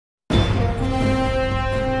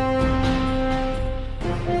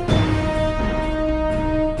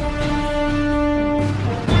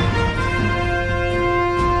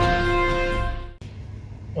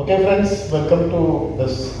Okay friends, welcome to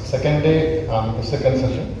this second day and the second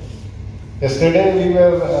session. Yesterday we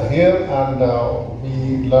were here and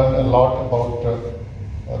we learned a lot about the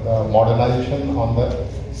modernization on the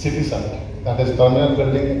city side, that is terminal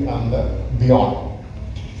building and beyond.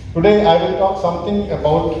 Today I will talk something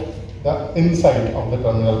about the inside of the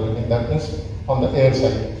terminal building, that is on the air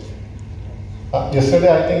side.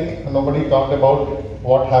 Yesterday I think nobody talked about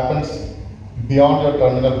what happens beyond your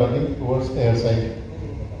terminal building towards air side.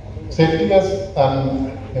 Safety is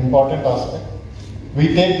an important aspect.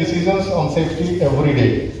 We take decisions on safety every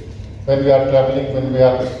day. When we are traveling, when we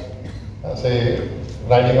are, say,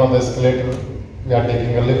 riding on the escalator, we are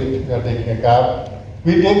taking a lift, we are taking a cab.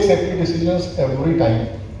 We take safety decisions every time.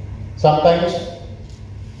 Sometimes,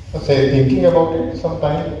 say, thinking about it,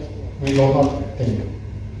 sometimes we do not think.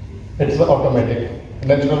 It's the automatic,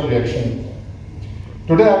 natural reaction.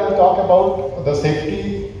 Today I will talk about the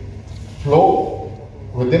safety flow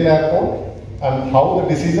within airport and how the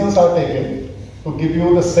decisions are taken to give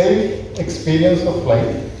you the safe experience of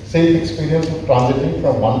flight, safe experience of transiting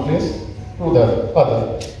from one place to the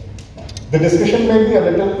other. The discussion may be a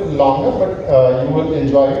little longer, but you will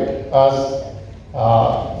enjoy it as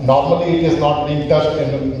normally it is not being touched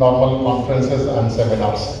in normal conferences and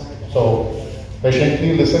seminars. So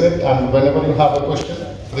patiently listen it, and whenever you have a question,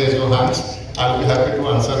 raise your hands. I'll be happy to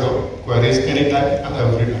answer your queries anytime and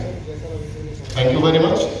every time. Thank you very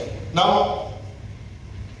much. Now,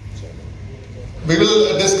 we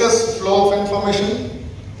will discuss flow of information,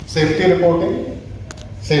 safety reporting,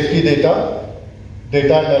 safety data,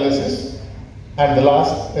 data analysis, and the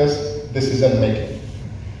last is decision making.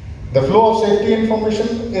 The flow of safety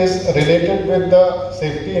information is related with the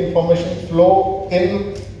safety information flow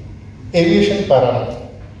in aviation paradigm,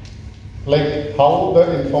 like how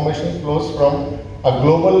the information flows from a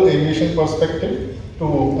global aviation perspective to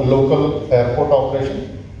a local airport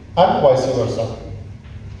operation and vice versa.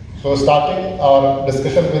 So starting our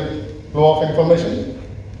discussion with flow of information.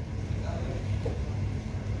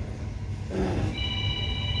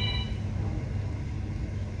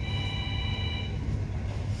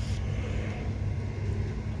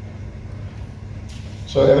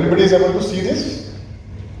 So everybody is able to see this?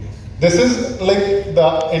 This is like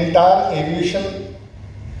the entire aviation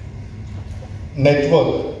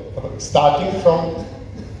network, starting from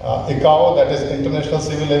ICAO, that is International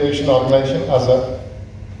Civil Aviation Organization, as a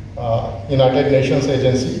United Nations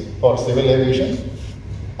agency for civil aviation,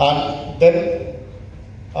 and then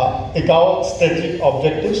ICAO strategic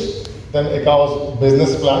objectives, then ICAO's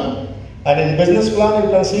business plan, and in business plan you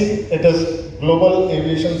can see it is Global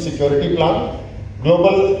Aviation Security Plan,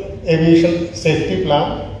 Global Aviation Safety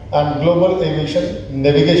Plan, and Global Aviation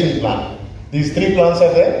Navigation Plan. These three plans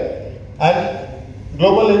are there, and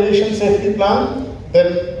Global Aviation Safety Plan,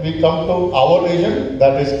 then we come to our region,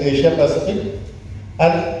 that is Asia Pacific,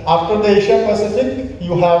 and after the Asia Pacific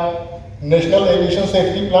you have National Aviation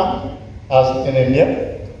Safety Plan as in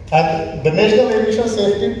India, and the National Aviation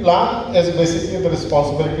Safety Plan is basically the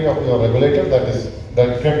responsibility of your regulator, that is the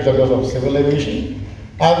Directorate General of Civil Aviation,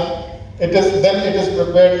 and it is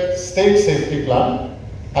prepared State Safety Plan,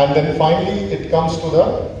 and then finally it comes to the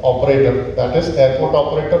operator, that is airport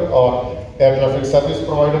operator or air traffic service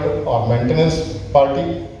provider or maintenance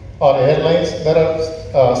party or airlines. There are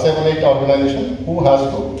 7-8 organizations who has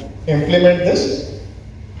to implement this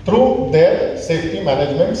through their safety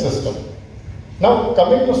management system. Now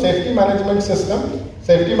coming to safety management system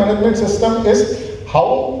is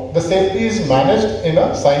how the safety is managed in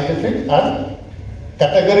a scientific and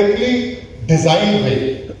categorically designed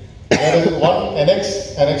way. There is one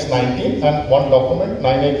Annex 19 and one document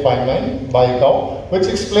 9859 by ICAO which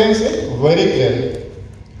explains it very clearly.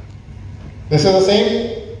 This is the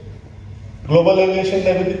same Global Aviation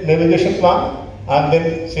Navigation Plan, and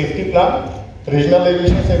then Safety Plan, Regional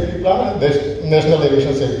Aviation Safety Plan, and National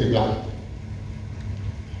Aviation Safety Plan.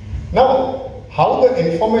 Now, how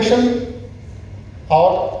the information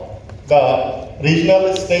or the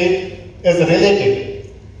regional state is related.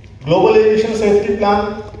 Global Aviation Safety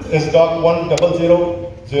Plan is Doc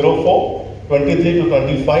 10004, 23 to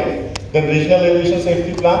 25. Then Regional Aviation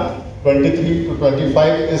Safety Plan 23 to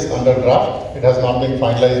 25 is under draft. It has not been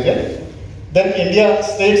finalized yet. Then India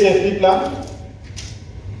State Safety Plan,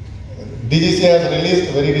 DGC has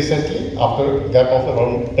released very recently after a gap of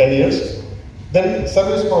around 10 years. Then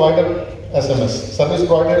Service Provider SMS. Service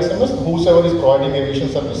Provider SMS, whosoever is providing aviation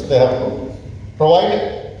service, they have to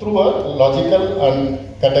provide through a logical and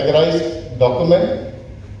categorized document,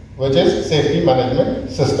 which is Safety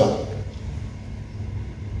Management System.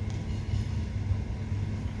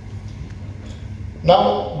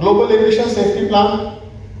 Now, Global Aviation Safety Plan,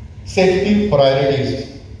 safety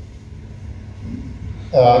priorities.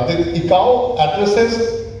 the ICAO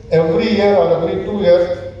addresses every year or every 2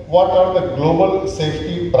 years what are the global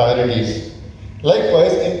safety priorities.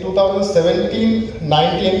 Likewise, in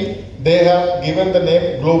 2017-19, they have given the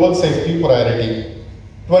name Global Safety Priority.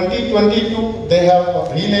 2022, they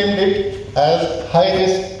have renamed it as High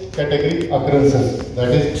Risk Category Occurrences, that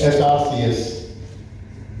is HRCS.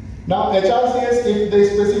 Now, HRCS, if they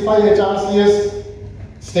specify HRCS,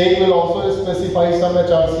 state will also specify some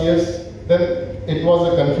HRCS, then it was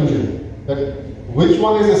a confusion that which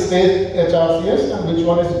one is a state HRCS and which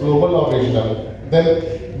one is global or regional. Then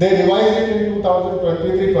they revised it in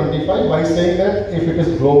 2023-25 by saying that if it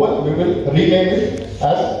is global, we will rename it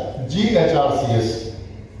as GHRCS.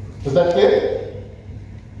 Is that clear?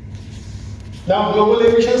 Now, Global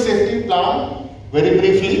Aviation Safety Plan, very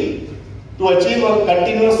briefly, to achieve a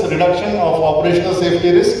continuous reduction of operational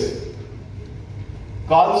safety risks,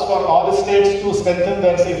 calls for all states to strengthen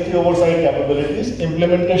their safety oversight capabilities,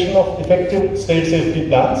 implementation of effective state safety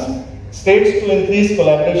plans, states to increase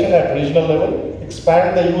collaboration at regional level,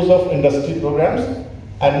 expand the use of industry programs,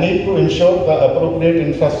 and need to ensure the appropriate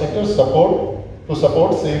infrastructure support to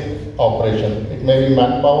support safe operation. It may be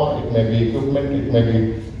manpower, it may be equipment, it may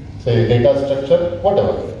be, say, data structure,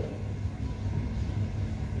 whatever.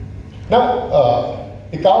 Now,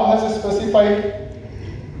 ICAO has specified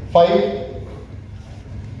 5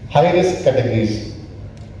 high-risk categories.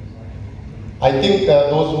 I think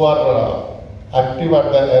those who are active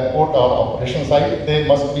at the airport or operation site, they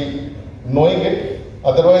must be knowing it.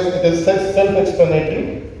 Otherwise, it is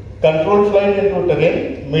self-explanatory. Controlled flight into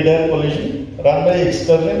terrain, mid-air collision, runway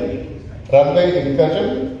excursion, runway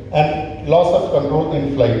incursion, and loss of control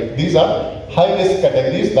in flight. These are high-risk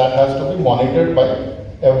categories that has to be monitored by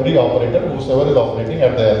every operator, whosoever is operating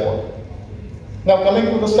at the airport. Now, coming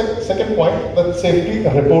to the second point, the safety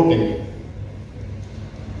reporting.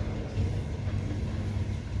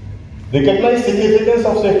 Recognize significance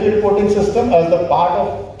of safety reporting system as the part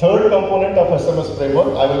of third component of SMS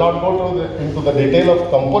framework. I will not go into the detail of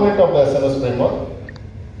component of the SMS framework.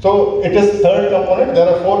 So it is third component. There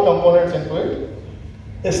are 4 components into it.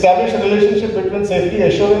 Establish a relationship between safety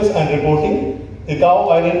assurance and reporting. ICAO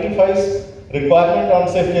identifies requirement on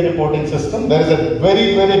safety reporting system. There is a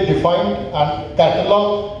very, very defined and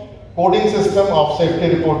catalog coding system of safety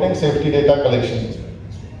reporting, safety data collection.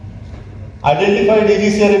 Identify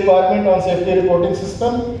DGCA requirement on safety reporting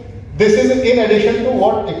system. This is in addition to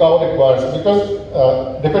what ICAO requires, because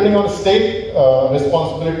depending on state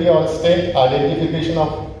responsibility or state identification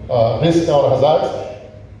of risk or hazards,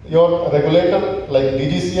 your regulator like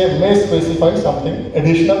DGCA may specify something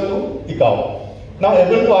additional to ICAO. Now,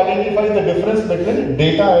 able to identify the difference between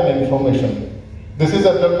data and information. This is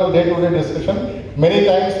a general day-to-day discussion. Many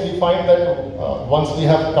times we find that once we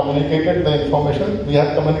have communicated the information, we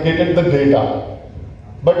have communicated the data.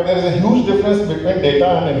 But there is a huge difference between data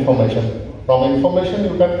and information. From information,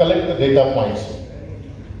 you can collect the data points.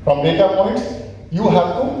 From data points, you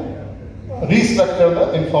have to restructure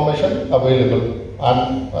the information available.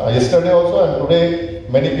 And yesterday also and today,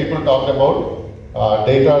 many people talked about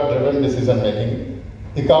data-driven decision making.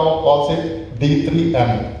 ICAO calls it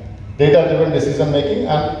D3M, data-driven decision making,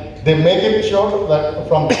 and they make it sure that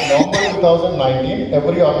from November 2019,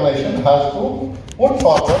 every organization has to put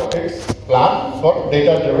forward its plan for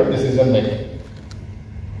data-driven decision making.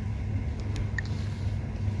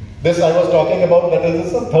 This I was talking about, that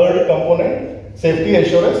is the third component, safety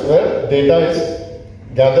assurance, where data is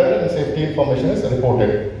gathered and safety information is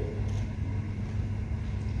reported.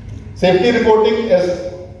 Safety reporting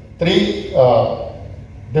is 3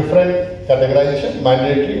 different categorization: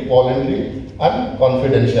 mandatory, voluntary, and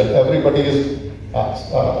confidential. Everybody is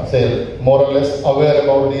say more or less aware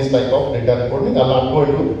about these type of data reporting. I'll not go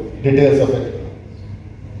into details of it.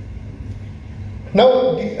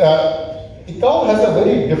 Now, ICAO has a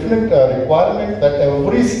very different requirement that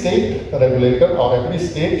every state regulator or every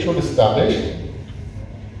state should establish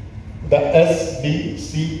the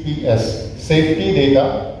SDCPS, Safety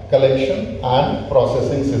Data Collection and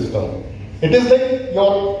Processing System. It is like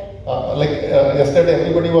your, yesterday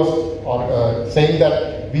everybody was saying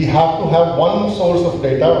that we have to have one source of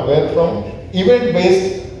data where from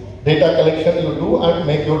event-based data collection you do and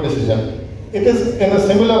make your decision. It is in a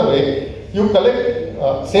similar way, you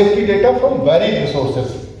collect safety data from varied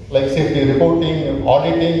resources like safety reporting,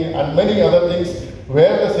 auditing, and many other things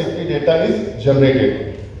where the safety data is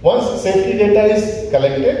generated. Once safety data is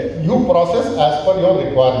collected, you process as per your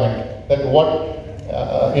requirement, that what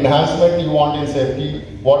enhancement you want in safety,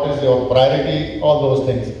 what is your priority, all those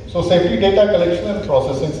things. So safety data collection and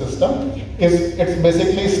processing system it's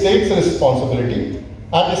basically state's responsibility,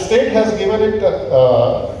 and the state has given it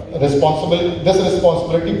this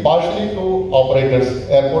responsibility partially to operators,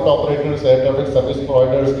 airport operators, air traffic service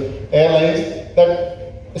providers, airlines,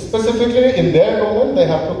 that specifically in their domain they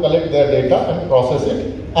have to collect their data and process it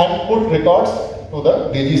and put records to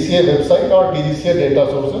the DGCA website or DGCA data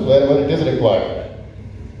sources wherever it is required.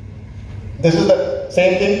 This is the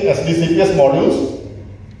same thing as the CPS modules.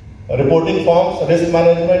 Reporting forms, risk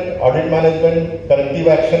management, audit management, corrective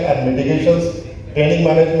action and mitigations, training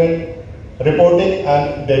management, reporting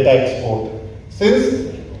and data export.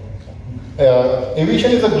 Since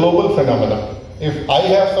aviation is a global phenomenon, if I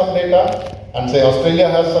have some data and say Australia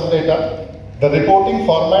has some data, the reporting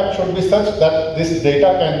format should be such that this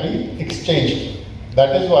data can be exchanged.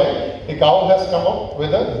 That is why ICAO has come up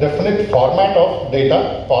with a definite format of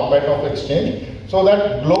data, format of exchange, so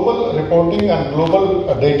that global reporting and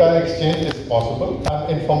global data exchange is possible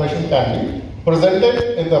and information can be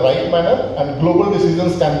presented in the right manner and global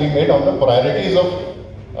decisions can be made on the priorities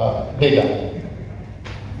of data.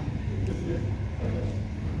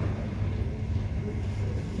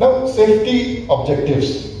 Now, safety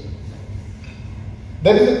objectives.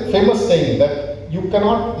 There is a famous saying that you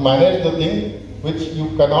cannot manage the thing which you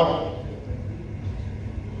cannot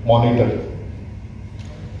monitor,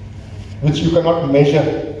 which you cannot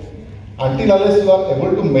measure. Until unless you are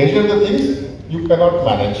able to measure the things, you cannot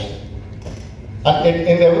manage. And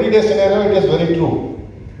in everyday scenario, it is very true.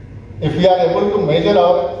 If we are able to measure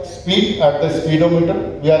our speed at the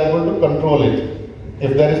speedometer, we are able to control it.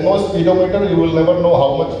 If there is no speedometer, you will never know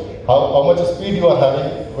how much speed you are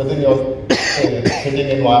having within your sitting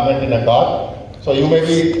environment in a car. So you may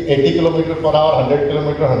be 80 km per hour, 100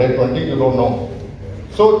 km, 120, you don't know.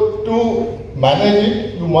 So to manage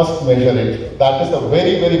it, you must measure it. That is a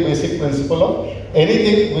very, very basic principle of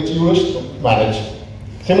anything which you wish to manage.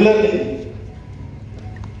 Similarly,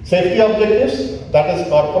 safety objectives, that is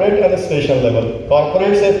corporate and station level.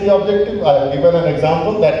 Corporate safety objective, I have given an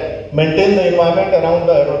example that maintain the environment around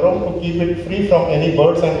the aerodrome to keep it free from any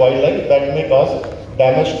birds and wildlife that may cause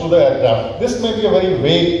damage to the aircraft. This may be a very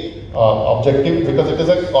vague objective because it is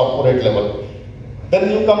a corporate level. Then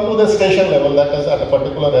you come to the station level, that is at a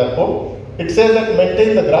particular airport. It says that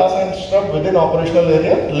maintain the grass and shrub within operational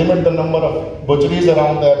area, limit the number of butcheries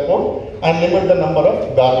around the airport and limit the number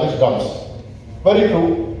of garbage dumps. Very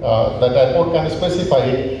true, that airport can specify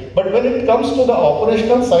it. But when it comes to the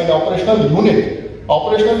operational side, operational unit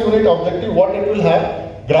objective, what it will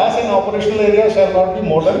have, grass in operational area shall not be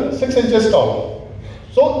more than 6 inches tall.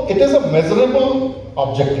 So it is a measurable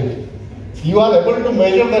objective. You are able to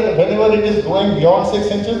measure that whenever it is going beyond 6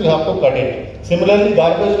 inches, you have to cut it. Similarly,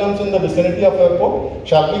 garbage dumps in the vicinity of airport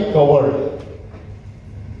shall be covered.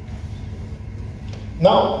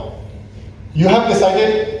 Now, you have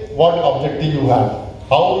decided what objective you have,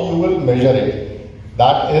 how you will measure it.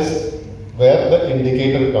 That is where the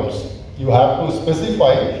indicator comes. You have to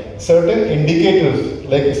specify certain indicators,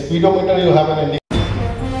 like speedometer, you have an indicator.